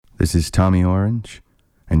This is Tommy Orange,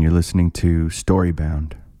 and you're listening to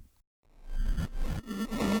Storybound.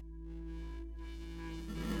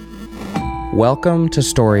 Welcome to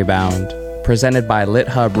Storybound, presented by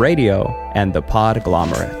LitHub Radio and the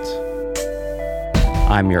Podglomerate.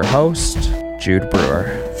 I'm your host, Jude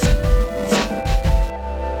Brewer.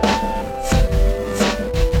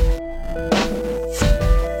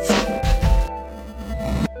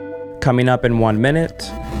 Coming up in 1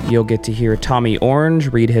 minute, you'll get to hear Tommy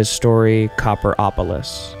Orange read his story,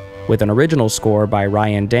 Copperopolis, with an original score by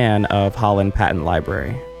Dann of Holland Patent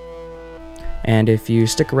Library. And if you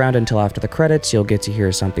stick around until after the credits, you'll get to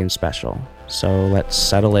hear something special. So let's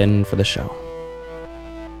settle in for the show.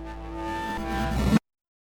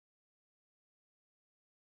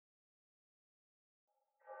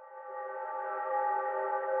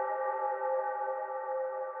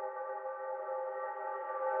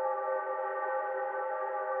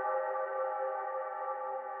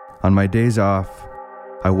 On my days off,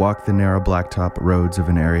 I walk the narrow blacktop roads of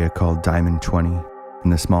an area called Diamond 20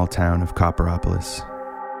 in the small town of Copperopolis.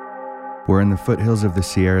 We're in the foothills of the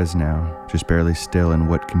Sierras now, just barely still in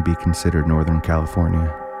what can be considered Northern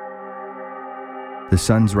California. The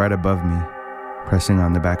sun's right above me, pressing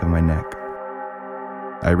on the back of my neck.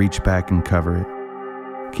 I reach back and cover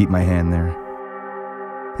it, keep my hand there.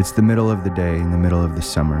 It's the middle of the day in the middle of the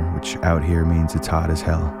summer, which out here means it's hot as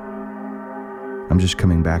hell. I'm just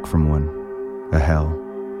coming back from one, a hell.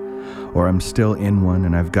 Or I'm still in one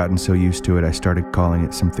and I've gotten so used to it I started calling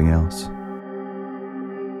it something else.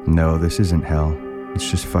 No, this isn't hell.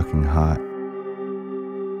 It's just fucking hot.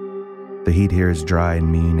 The heat here is dry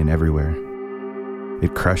and mean and everywhere.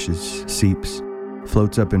 It crushes, seeps,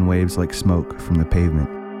 floats up in waves like smoke from the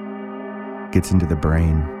pavement. Gets into the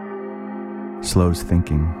brain. Slows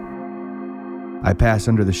thinking. I pass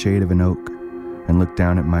under the shade of an oak and look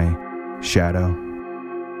down at my shadow,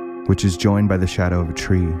 which is joined by the shadow of a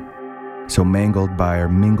tree. So mangled by or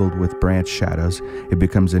mingled with branch shadows, it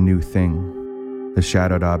becomes a new thing. The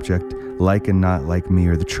shadowed object, like and not like me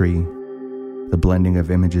or the tree. The blending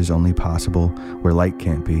of images only possible where light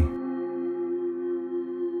can't be.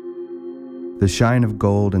 The shine of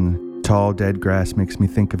gold in the tall dead grass makes me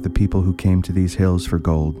think of the people who came to these hills for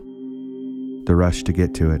gold. The rush to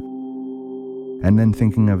get to it. And then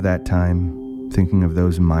thinking of that time, thinking of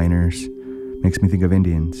those miners, makes me think of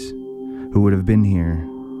Indians who would have been here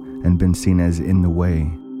and been seen as in the way.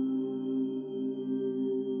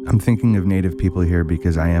 I'm thinking of native people here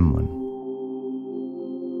because I am one.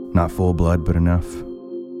 Not full blood, but enough.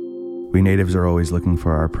 We natives are always looking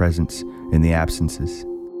for our presence in the absences.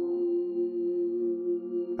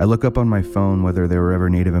 I look up on my phone whether there were ever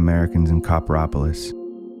Native Americans in Copperopolis.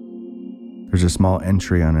 There's a small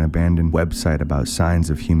entry on an abandoned website about signs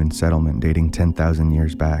of human settlement dating 10,000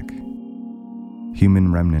 years back.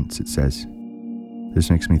 Human remnants, it says. This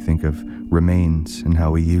makes me think of remains and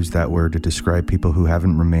how we use that word to describe people who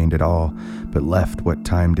haven't remained at all, but left what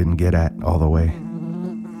time didn't get at all the way.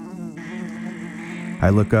 I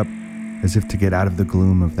look up as if to get out of the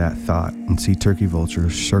gloom of that thought and see turkey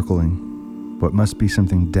vultures circling what must be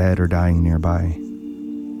something dead or dying nearby.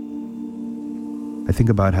 I think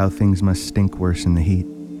about how things must stink worse in the heat.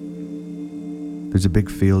 There's a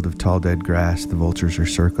big field of tall dead grass the vultures are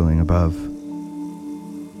circling above.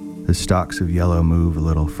 The stalks of yellow move a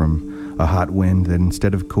little from a hot wind that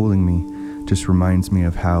instead of cooling me, just reminds me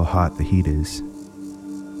of how hot the heat is.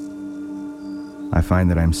 I find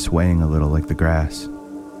that I'm swaying a little like the grass.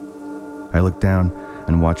 I look down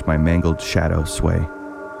and watch my mangled shadow sway.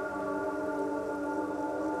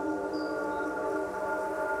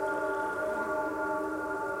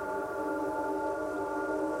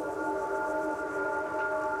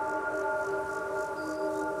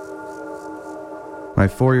 My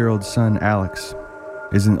 4-year-old son, Alex,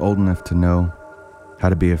 isn't old enough to know how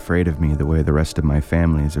to be afraid of me the way the rest of my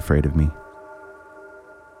family is afraid of me.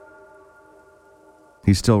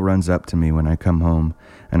 He still runs up to me when I come home,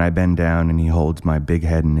 and I bend down and he holds my big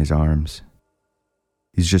head in his arms.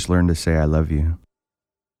 He's just learned to say I love you.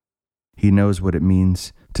 He knows what it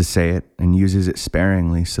means to say it and uses it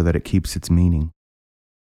sparingly so that it keeps its meaning.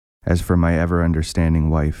 As for my ever-understanding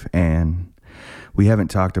wife, Anne, we haven't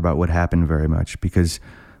talked about what happened very much because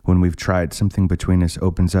when we've tried, something between us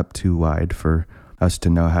opens up too wide for us to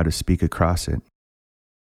know how to speak across it.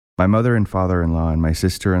 My mother and father-in-law and my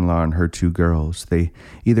sister-in-law and her 2 girls, they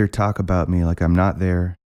either talk about me like I'm not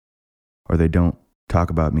there or they don't talk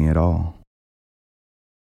about me at all.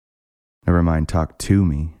 Never mind talk to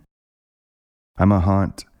me. I'm a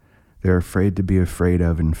haunt they're afraid to be afraid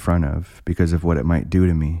of in front of because of what it might do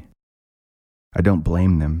to me. I don't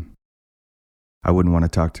blame them. I wouldn't want to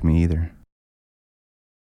talk to me either.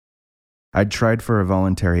 I'd tried for a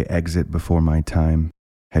voluntary exit before my time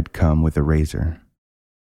had come with a razor.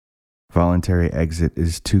 Voluntary exit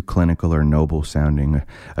is too clinical or noble sounding,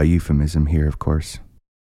 a euphemism here, of course.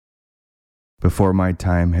 Before my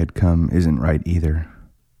time had come isn't right either.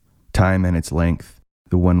 Time and its length,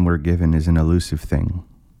 the one we're given, is an elusive thing.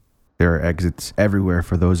 There are exits everywhere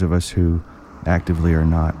for those of us who, actively or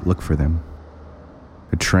not, look for them.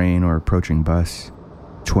 A train or approaching bus,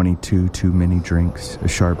 22 too many drinks, a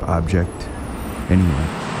sharp object, anywhere.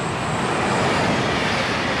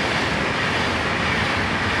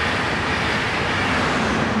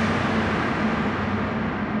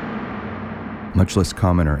 Much less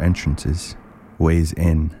common are entrances, ways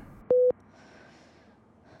in.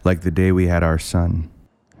 Like the day we had our son.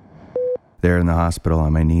 There in the hospital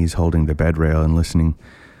on my knees holding the bed rail and listening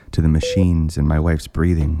to the machines and my wife's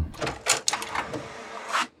breathing.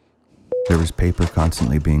 There was paper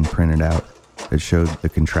constantly being printed out that showed the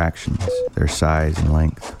contractions, their size and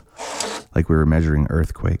length, like we were measuring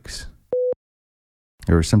earthquakes.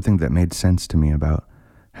 There was something that made sense to me about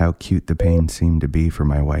how cute the pain seemed to be for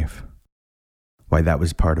my wife. Why that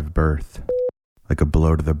was part of birth, like a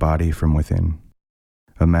blow to the body from within,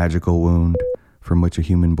 a magical wound from which a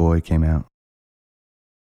human boy came out.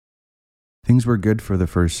 Things were good for the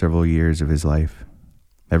first several years of his life.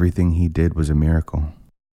 Everything he did was a miracle.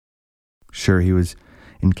 Sure, he was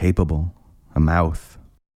incapable, a mouth,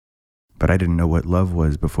 but I didn't know what love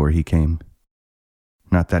was before he came.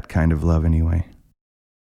 Not that kind of love anyway.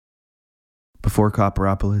 Before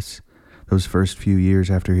Copperopolis, those first few years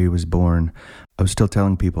after he was born, I was still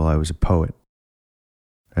telling people I was a poet.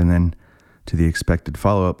 And then, to the expected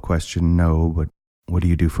follow-up question, no, but what do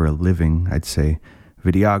you do for a living? I'd say,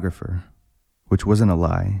 videographer, which wasn't a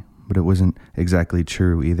lie, but it wasn't exactly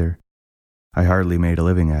true either. I hardly made a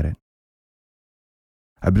living at it.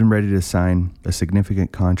 I've been ready to sign a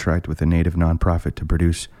significant contract with a native nonprofit to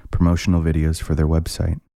produce promotional videos for their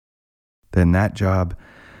website. Then that job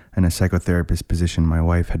and a psychotherapist position my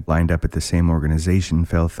wife had lined up at the same organization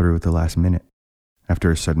fell through at the last minute,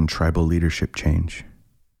 after a sudden tribal leadership change.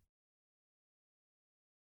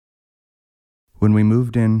 When we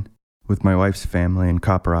moved in with my wife's family in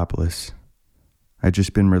Copperopolis, I'd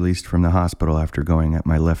just been released from the hospital after going at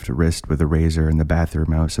my left wrist with a razor in the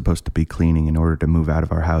bathroom I was supposed to be cleaning in order to move out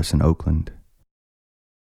of our house in Oakland.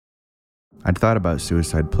 I'd thought about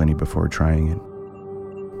suicide plenty before trying it,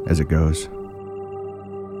 as it goes.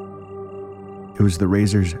 It was the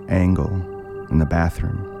razor's angle in the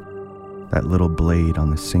bathroom, that little blade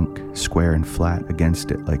on the sink, square and flat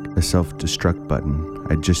against it like a self-destruct button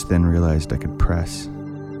I just then realized I could press.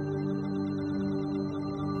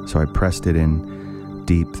 So I pressed it in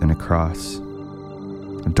deep, then across.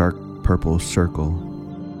 A dark purple circle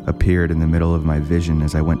appeared in the middle of my vision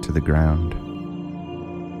as I went to the ground.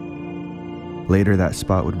 Later that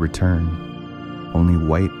spot would return, only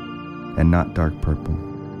white and not dark purple.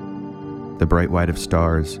 The bright white of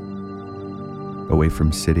stars, away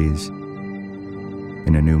from cities,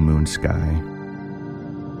 in a new moon sky.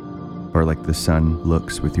 Or like the sun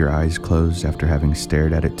looks with your eyes closed after having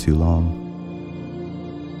stared at it too long.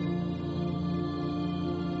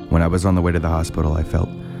 When I was on the way to the hospital, I felt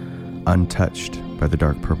untouched by the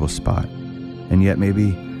dark purple spot, and yet maybe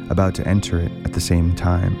about to enter it at the same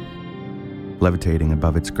time, levitating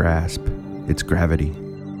above its grasp, its gravity.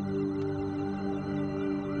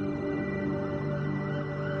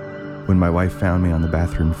 When my wife found me on the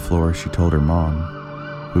bathroom floor, she told her mom,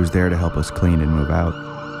 who was there to help us clean and move out,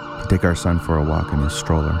 to take our son for a walk in his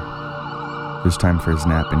stroller. It was time for his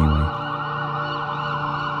nap anyway.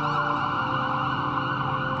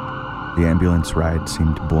 The ambulance ride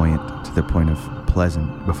seemed buoyant to the point of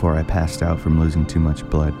pleasant before I passed out from losing too much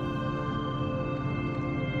blood.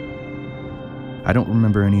 I don't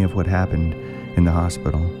remember any of what happened in the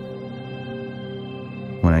hospital.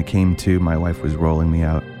 When I came to, my wife was rolling me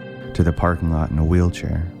out to the parking lot in a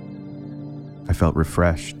wheelchair. I felt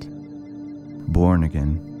refreshed, born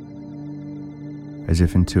again, as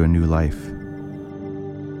if into a new life.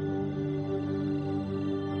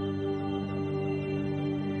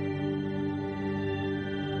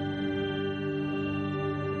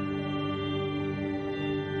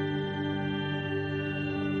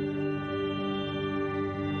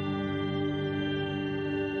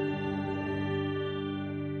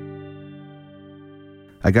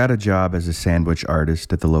 I got a job as a sandwich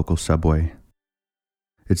artist at the local Subway.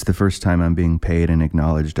 It's the first time I'm being paid and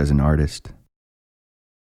acknowledged as an artist.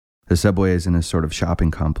 The Subway is in a sort of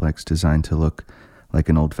shopping complex designed to look like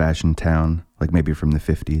an old-fashioned town, like maybe from the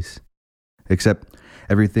 50s. Except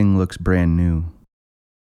everything looks brand new.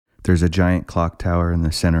 There's a giant clock tower in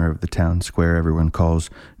the center of the town square everyone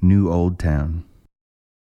calls New Old Town.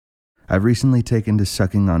 I've recently taken to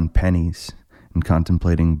sucking on pennies and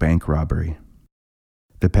contemplating bank robbery.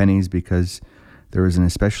 The pennies because there was an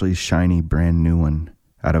especially shiny brand new one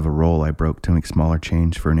out of a roll I broke to make smaller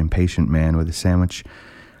change for an impatient man with a sandwich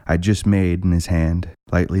I'd just made in his hand,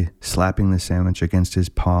 lightly slapping the sandwich against his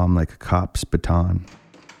palm like a cop's baton.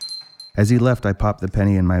 As he left, I popped the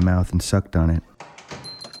penny in my mouth and sucked on it.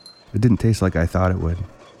 It didn't taste like I thought it would.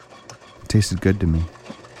 It tasted good to me.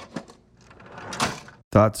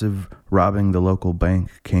 Thoughts of robbing the local bank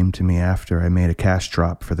came to me after I made a cash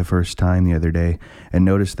drop for the first time the other day and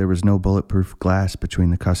noticed there was no bulletproof glass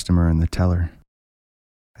between the customer and the teller.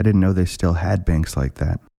 I didn't know they still had banks like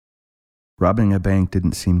that. Robbing a bank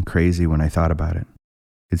didn't seem crazy when I thought about it.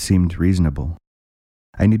 It seemed reasonable.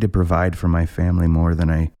 I need to provide for my family more than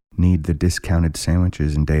I need the discounted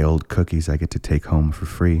sandwiches and day-old cookies I get to take home for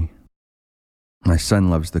free. My son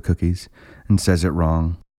loves the cookies and says it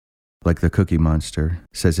wrong, like the Cookie Monster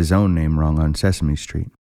says his own name wrong on Sesame Street.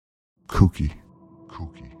 Cookie.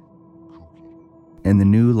 In the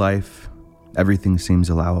new life, everything seems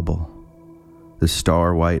allowable. The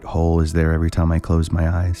star-white hole is there every time I close my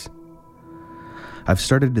eyes. I've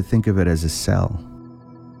started to think of it as a cell.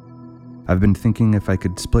 I've been thinking if I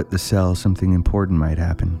could split the cell, something important might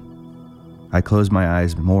happen. I close my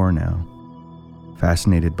eyes more now,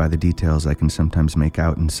 fascinated by the details I can sometimes make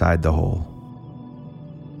out inside the hole.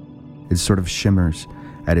 It sort of shimmers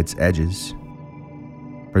at its edges,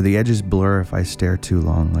 or the edges blur if I stare too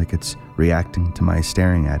long, like it's reacting to my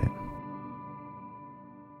staring at it.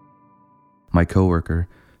 My coworker,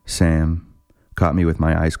 Sam, caught me with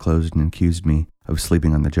my eyes closed and accused me of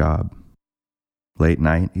sleeping on the job. Late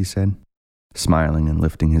night, he said, smiling and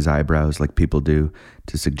lifting his eyebrows like people do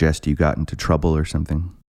to suggest you got into trouble or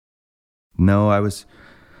something. No,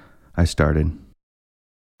 I started.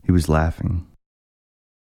 He was laughing.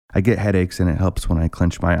 I get headaches and it helps when I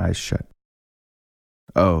clench my eyes shut.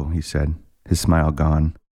 Oh, he said, his smile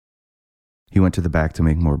gone. He went to the back to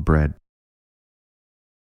make more bread.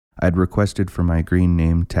 I'd requested for my green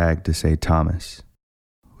name tag to say Thomas,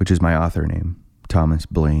 which is my author name, Thomas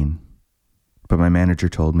Blaine. But my manager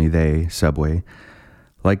told me they, Subway,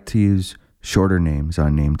 like to use shorter names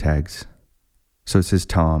on name tags. So it says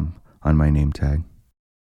Tom on my name tag.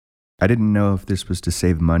 I didn't know if this was to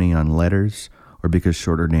save money on letters or because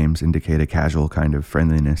shorter names indicate a casual kind of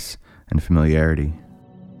friendliness and familiarity.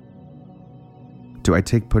 Do I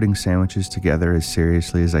take putting sandwiches together as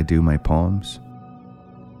seriously as I do my poems?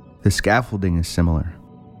 The scaffolding is similar.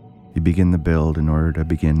 You begin the build in order to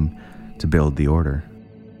begin to build the order.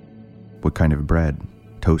 What kind of bread?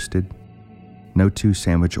 Toasted? No two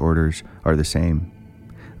sandwich orders are the same.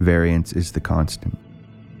 Variance is the constant.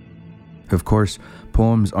 Of course,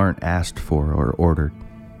 poems aren't asked for or ordered.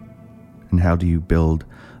 And how do you build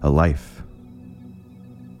a life?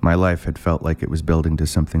 My life had felt like it was building to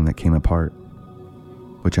something that came apart,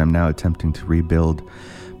 which I'm now attempting to rebuild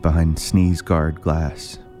behind sneeze-guard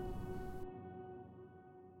glass.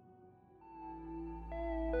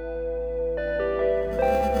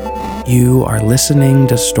 You are listening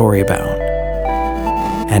to Storybound.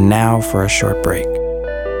 And now for a short break.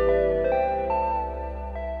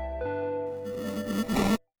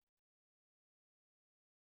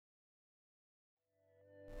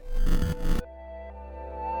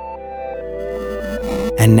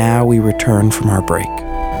 And now we return from our break.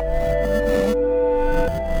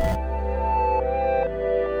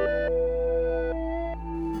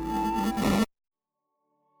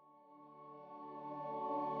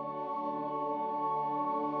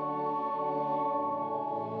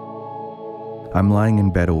 I'm lying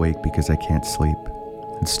in bed awake because I can't sleep.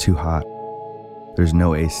 It's too hot. There's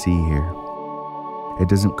no AC here. It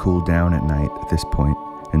doesn't cool down at night at this point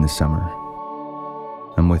in the summer.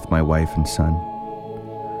 I'm with my wife and son.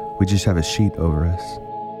 We just have a sheet over us.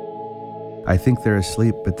 I think they're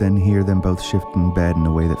asleep, but then hear them both shift in bed in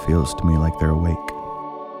a way that feels to me like they're awake.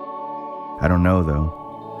 I don't know,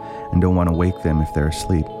 though, and don't want to wake them if they're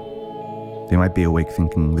asleep. They might be awake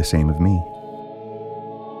thinking the same of me.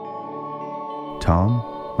 Tom,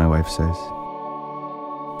 my wife says.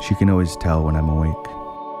 She can always tell when I'm awake.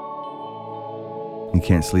 You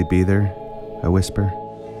can't sleep either? I whisper.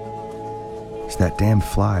 It's that damn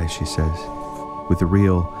fly, she says, with a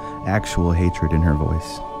real, actual hatred in her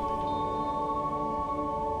voice.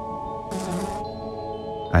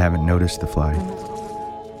 I haven't noticed the fly.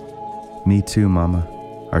 Me too, Mama,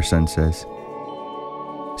 our son says.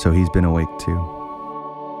 So he's been awake too.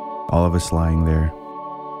 All of us lying there,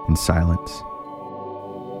 in silence.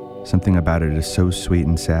 Something about it is so sweet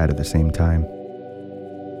and sad at the same time.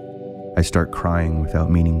 I start crying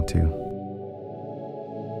without meaning to.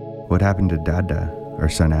 What happened to Dada? Our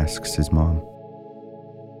son asks his mom.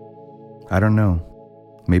 I don't know.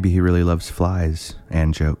 Maybe he really loves flies,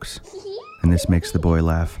 Anne jokes. And this makes the boy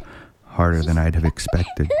laugh harder than I'd have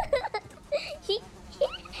expected.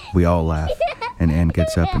 We all laugh, and Anne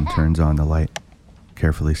gets up and turns on the light,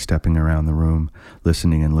 carefully stepping around the room,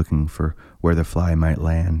 listening and looking for where the fly might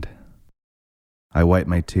land. I wipe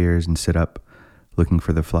my tears and sit up, looking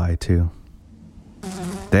for the fly too.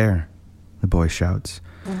 There, the boy shouts,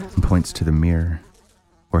 and points to the mirror,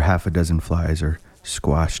 where half a dozen flies are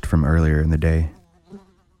squashed from earlier in the day.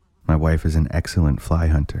 My wife is an excellent fly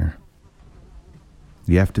hunter.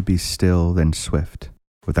 You have to be still, then swift,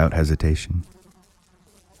 without hesitation.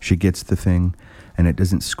 She gets the thing, and it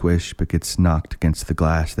doesn't squish, but gets knocked against the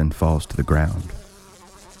glass, then falls to the ground.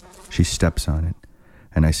 She steps on it,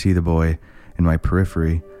 and I see the boy in my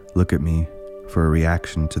periphery look at me for a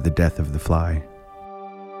reaction to the death of the fly.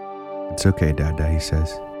 It's okay, Dada, he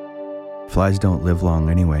says. Flies don't live long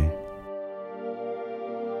anyway.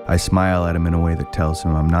 I smile at him in a way that tells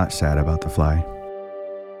him I'm not sad about the fly.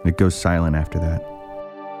 It goes silent after that.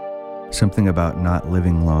 Something about not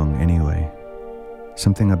living long anyway.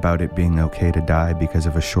 Something about it being okay to die because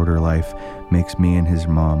of a shorter life makes me and his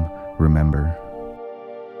mom remember.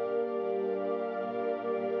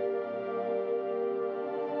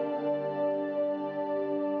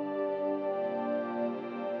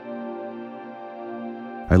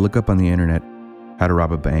 I look up on the internet how to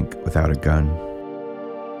rob a bank without a gun.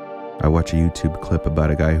 I watch a YouTube clip about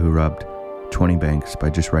a guy who robbed 20 banks by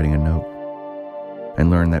just writing a note, and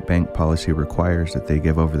learn that bank policy requires that they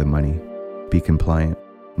give over the money, be compliant,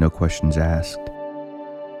 no questions asked,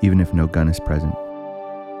 even if no gun is present.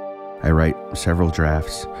 I write several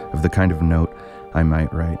drafts of the kind of note I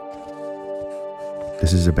might write.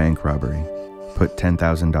 This is a bank robbery. Put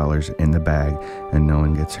 $10,000 in the bag and no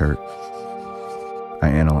one gets hurt. I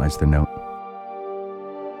analyze the note.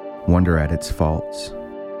 Wonder at its faults.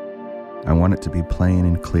 I want it to be plain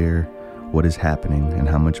and clear what is happening and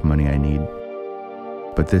how much money I need.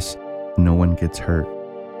 But this, no one gets hurt.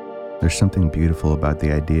 There's something beautiful about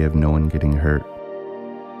the idea of no one getting hurt.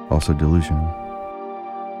 Also delusional.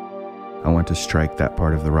 I want to strike that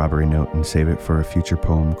part of the robbery note and save it for a future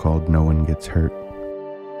poem called No One Gets Hurt.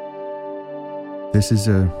 This is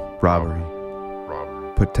a robbery.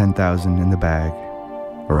 Put $10,000 in the bag,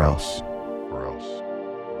 or else.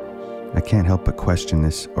 I can't help but question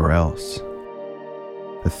this or else.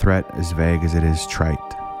 The threat is vague as it is trite.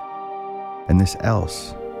 And this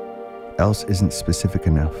else isn't specific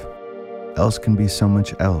enough. Else can be so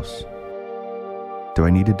much else. Do I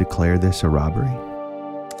need to declare this a robbery?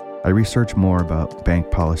 I research more about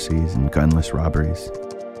bank policies and gunless robberies.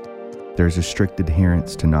 There's a strict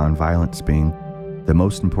adherence to nonviolence being the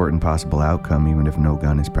most important possible outcome, even if no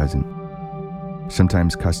gun is present.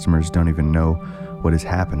 Sometimes customers don't even know what is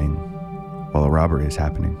happening while a robbery is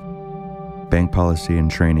happening. Bank policy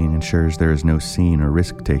and training ensures there is no scene or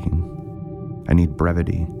risk-taking. I need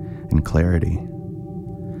brevity and clarity.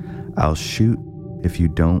 I'll shoot if you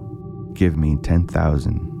don't give me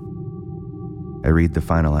 10,000. I read the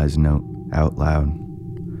finalized note out loud.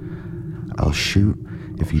 I'll shoot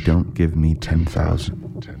if you don't give me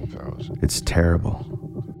 10,000. It's terrible.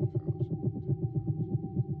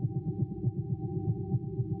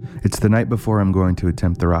 It's the night before I'm going to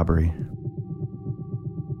attempt the robbery.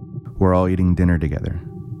 We're all eating dinner together.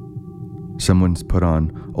 Someone's put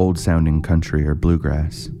on old-sounding country or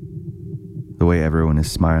bluegrass. The way everyone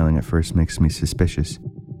is smiling at first makes me suspicious,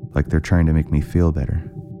 like they're trying to make me feel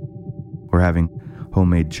better. We're having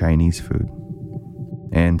homemade Chinese food.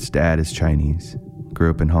 Anne's dad is Chinese, grew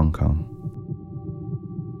up in Hong Kong.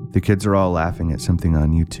 The kids are all laughing at something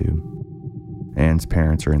on YouTube. Anne's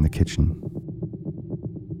parents are in the kitchen.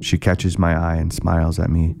 She catches my eye and smiles at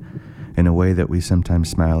me in a way that we sometimes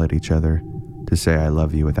smile at each other to say I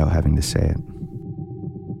love you without having to say it.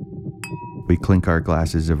 We clink our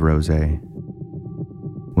glasses of rosé.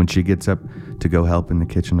 When she gets up to go help in the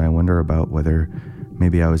kitchen, I wonder about whether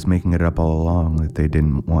maybe I was making it up all along that they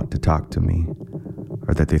didn't want to talk to me,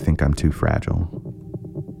 or that they think I'm too fragile.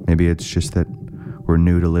 Maybe it's just that we're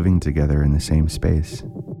new to living together in the same space.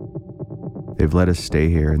 They've let us stay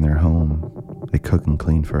here in their home. They cook and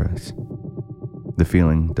clean for us. The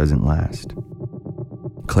feeling doesn't last.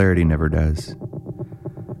 Clarity never does.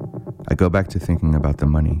 I go back to thinking about the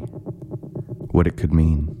money, what it could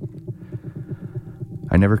mean.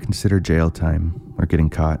 I never considered jail time or getting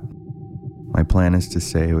caught. My plan is to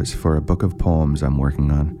say it was for a book of poems I'm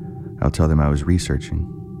working on. I'll tell them I was researching.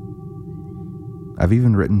 I've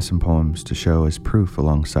even written some poems to show as proof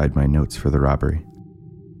alongside my notes for the robbery.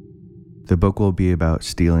 The book will be about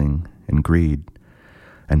stealing and greed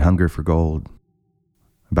and hunger for gold,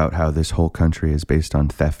 about how this whole country is based on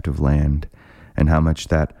theft of land and how much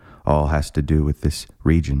that all has to do with this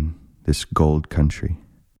region, this gold country.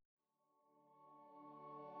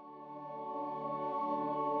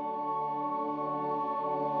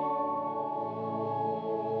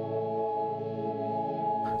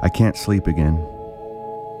 I can't sleep again.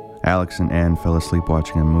 Alex and Anne fell asleep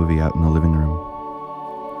watching a movie out in the living room.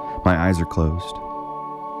 My eyes are closed.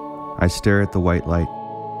 I stare at the white light.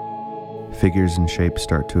 Figures and shapes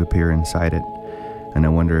start to appear inside it, and I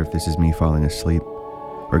wonder if this is me falling asleep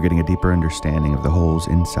or getting a deeper understanding of the hole's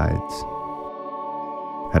insides.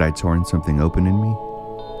 Had I torn something open in me?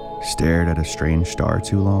 Stared at a strange star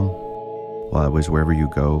too long? While I was wherever you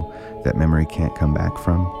go that memory can't come back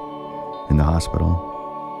from? In the hospital?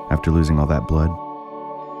 After losing all that blood?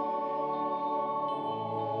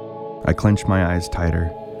 I clench my eyes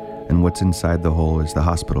tighter, and what's inside the hole is the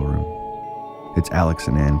hospital room. It's Alex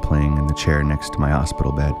and Anne playing in the chair next to my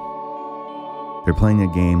hospital bed. They're playing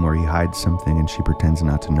a game where he hides something and she pretends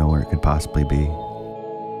not to know where it could possibly be.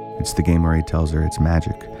 It's the game where he tells her it's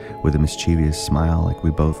magic, with a mischievous smile like we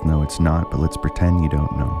both know it's not, but let's pretend you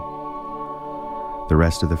don't know. The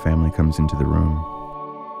rest of the family comes into the room.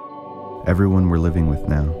 Everyone we're living with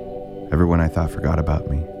now, everyone I thought forgot about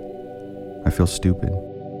me. I feel stupid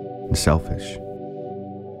and selfish.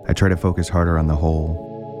 I try to focus harder on the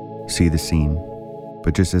whole, see the scene,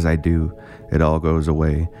 but just as I do, it all goes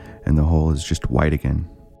away and the whole is just white again.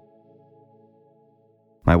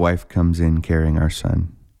 My wife comes in carrying our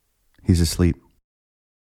son. He's asleep.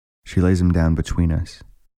 She lays him down between us.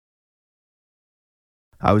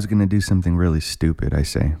 I was going to do something really stupid, I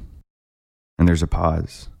say, and there's a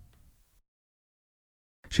pause.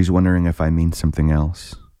 She's wondering if I mean something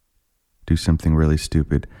else. Do something really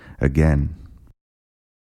stupid again.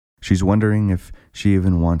 She's wondering if she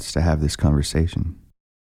even wants to have this conversation.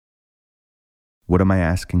 What am I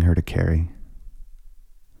asking her to carry?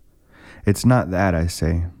 It's not that, I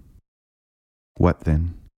say. What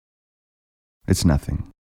then? It's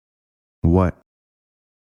nothing. What?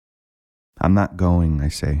 I'm not going, I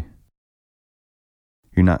say.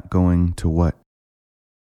 You're not going to what?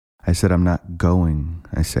 I said I'm not going,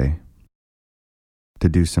 I say, to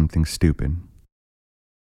do something stupid.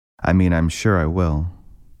 I mean, I'm sure I will,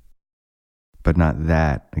 but not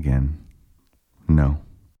that again. No.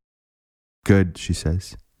 Good, she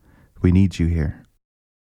says. We need you here.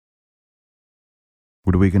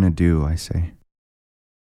 What are we going to do, I say.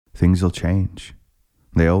 Things will change.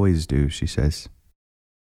 They always do, she says.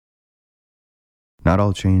 Not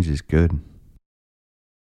all change is good.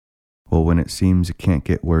 Well, when it seems it can't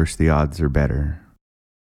get worse, the odds are better.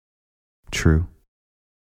 True.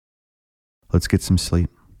 Let's get some sleep.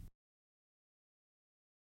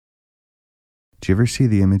 Do you ever see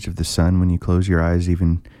the image of the sun when you close your eyes,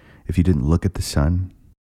 even if you didn't look at the sun?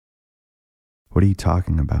 What are you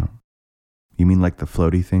talking about? You mean like the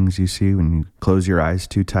floaty things you see when you close your eyes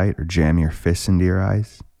too tight or jam your fists into your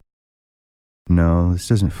eyes? No, this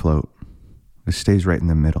doesn't float. This stays right in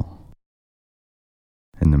the middle.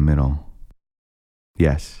 In the middle.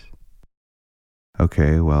 Yes.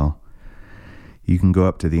 Okay, well, you can go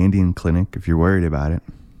up to the Indian clinic if you're worried about it.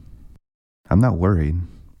 I'm not worried.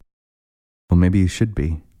 Well, maybe you should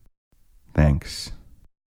be. Thanks.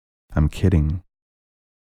 I'm kidding.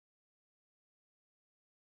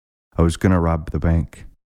 I was gonna rob the bank.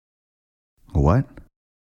 What?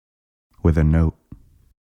 With a note.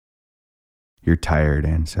 You're tired,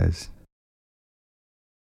 Anne says.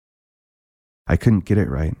 I couldn't get it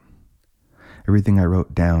right. Everything I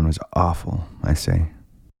wrote down was awful, I say.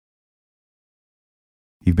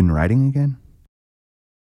 You've been writing again?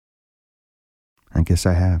 I guess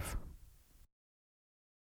I have.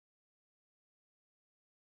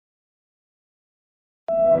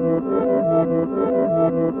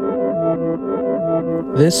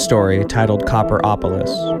 This story, titled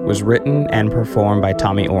Copperopolis, was written and performed by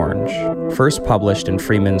Tommy Orange, first published in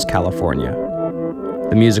Freeman's, California.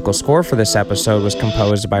 The musical score for this episode was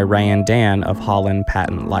composed by Dann of Holland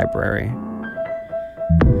Patent Library.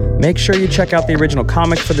 Make sure you check out the original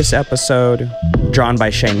comic for this episode, drawn by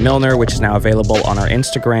Shane Milner, which is now available on our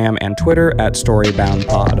Instagram and Twitter at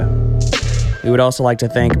StoryboundPod. We would also like to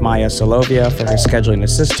thank Maya Solovia for her scheduling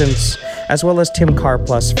assistance, as well as Tim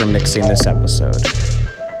Carplus for mixing this episode.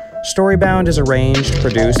 Storybound is arranged,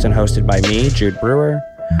 produced, and hosted by me, Jude Brewer.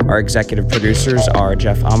 Our executive producers are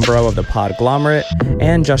Jeff Umbro of The Podglomerate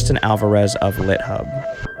and Justin Alvarez of LitHub.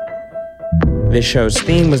 This show's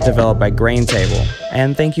theme was developed by Grain Table,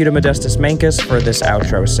 and thank you to Modestus Mankus for this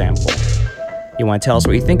outro sample. You want to tell us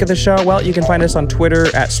what you think of the show? Well, you can find us on Twitter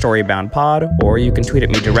at StoryboundPod, or you can tweet at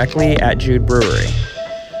me directly at Jude Brewery.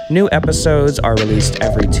 New episodes are released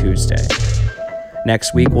every Tuesday.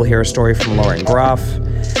 Next week, we'll hear a story from Lauren Groff.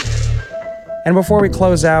 And before we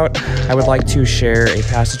close out, I would like to share a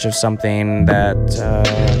passage of something that,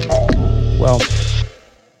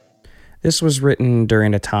 this was written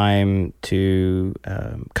during a time to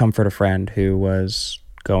comfort a friend who was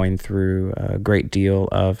going through a great deal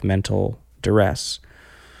of mental duress.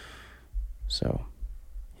 So,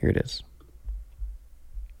 here it is.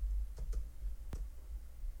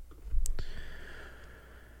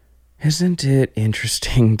 Isn't it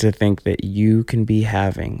interesting to think that you can be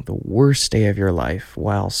having the worst day of your life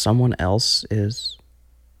while someone else is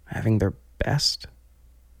having their best?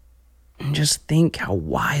 And just think how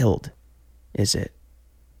wild is it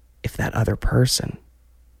if that other person,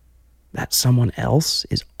 that someone else,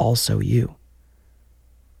 is also you.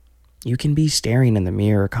 You can be staring in the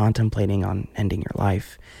mirror contemplating on ending your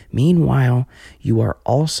life. Meanwhile, you are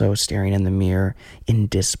also staring in the mirror in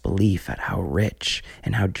disbelief at how rich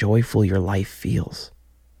and how joyful your life feels.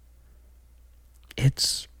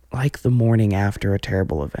 It's like the morning after a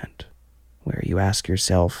terrible event, where you ask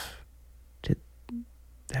yourself, did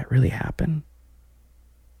that really happen?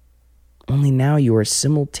 Only now you are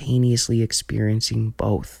simultaneously experiencing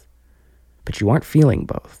both, but you aren't feeling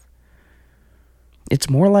both. It's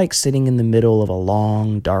more like sitting in the middle of a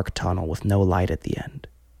long, dark tunnel with no light at the end,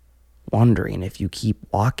 wondering if you keep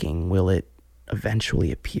walking, will it eventually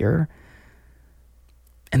appear?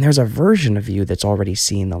 And there's a version of you that's already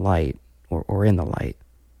seen the light, or in the light,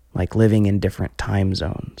 like living in different time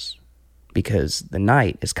zones, because the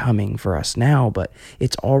night is coming for us now, but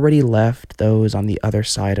it's already left those on the other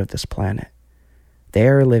side of this planet.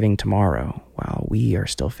 They're living tomorrow while we are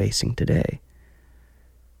still facing today.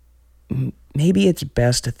 Maybe it's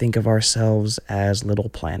best to think of ourselves as little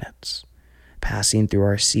planets, passing through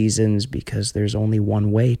our seasons because there's only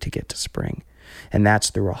one way to get to spring, and that's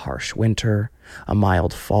through a harsh winter, a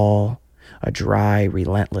mild fall, a dry,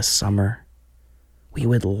 relentless summer. We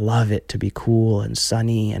would love it to be cool and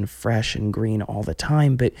sunny and fresh and green all the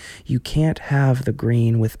time, but you can't have the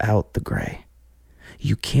green without the gray.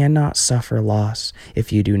 You cannot suffer loss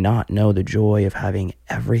if you do not know the joy of having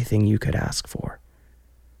everything you could ask for.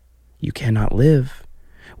 You cannot live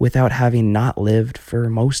without having not lived for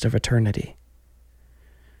most of eternity.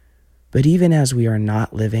 But even as we are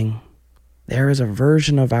not living, there is a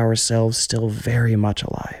version of ourselves still very much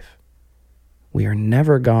alive. We are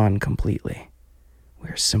never gone completely. We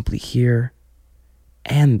are simply here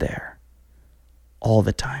and there all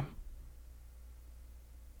the time.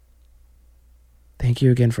 Thank you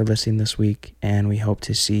again for listening this week, and we hope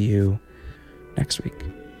to see you next week.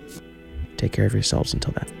 Take care of yourselves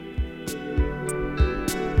until then.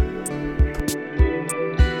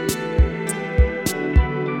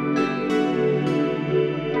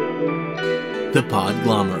 The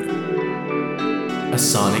Podglomerate, a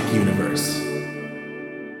sonic universe.